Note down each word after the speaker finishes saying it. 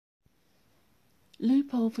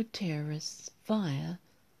Loophole for terrorists via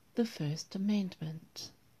the First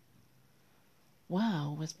Amendment.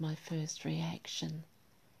 Wow, was my first reaction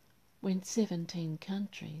when 17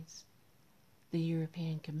 countries, the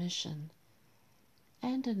European Commission,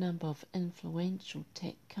 and a number of influential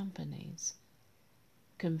tech companies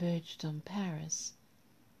converged on Paris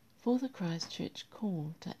for the Christchurch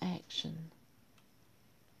call to action.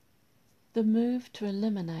 The move to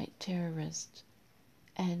eliminate terrorist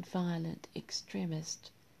and violent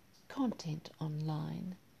extremist content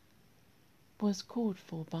online was called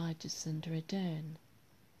for by Jacinda Ardern.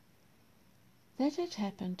 That it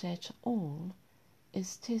happened at all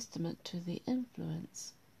is testament to the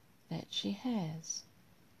influence that she has.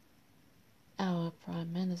 Our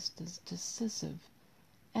Prime Minister's decisive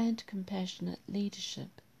and compassionate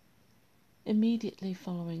leadership immediately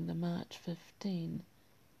following the March 15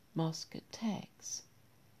 mosque attacks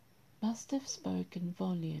must have spoken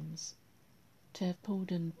volumes to have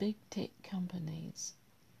pulled in big tech companies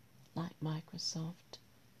like Microsoft,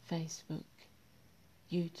 Facebook,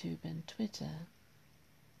 YouTube and Twitter,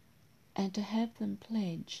 and to have them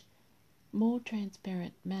pledge more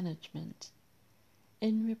transparent management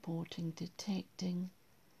in reporting, detecting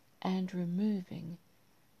and removing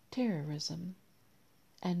terrorism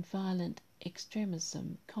and violent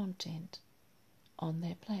extremism content on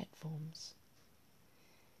their platforms.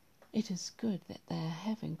 It is good that they are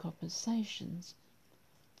having conversations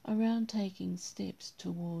around taking steps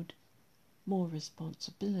toward more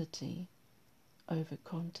responsibility over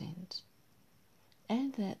content,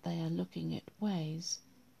 and that they are looking at ways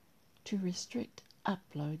to restrict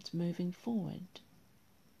uploads moving forward.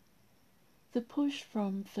 The push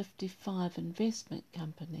from 55 investment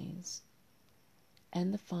companies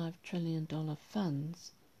and the $5 trillion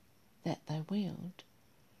funds that they wield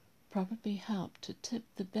probably helped to tip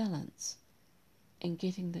the balance in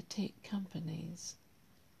getting the tech companies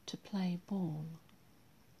to play ball.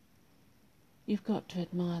 You've got to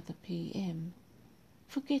admire the PM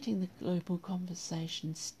for getting the global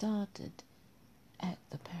conversation started at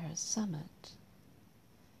the Paris summit.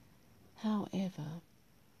 However,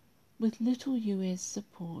 with little US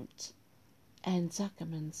support and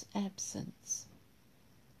Zuckerman's absence,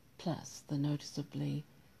 plus the noticeably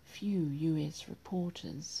few US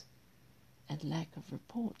reporters and lack of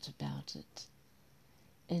reports about it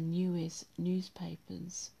in US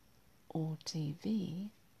newspapers or TV,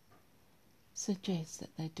 suggests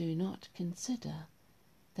that they do not consider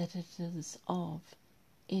that it is of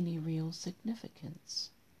any real significance.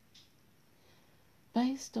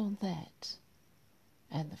 Based on that,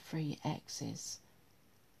 and the free access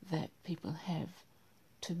that people have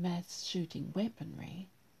to mass shooting weaponry,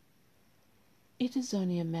 it is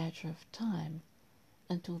only a matter of time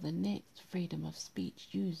until the next freedom of speech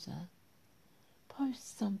user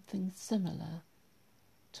posts something similar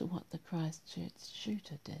to what the Christchurch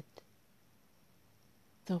shooter did.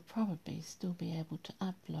 They'll probably still be able to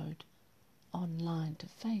upload online to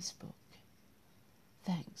Facebook,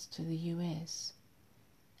 thanks to the US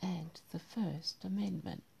and the First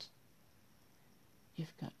Amendment.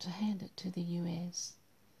 You've got to hand it to the US.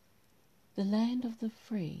 The land of the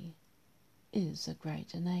free is a great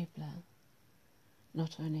enabler,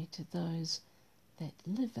 not only to those that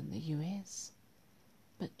live in the US,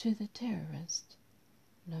 but to the terrorist,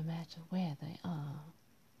 no matter where they are.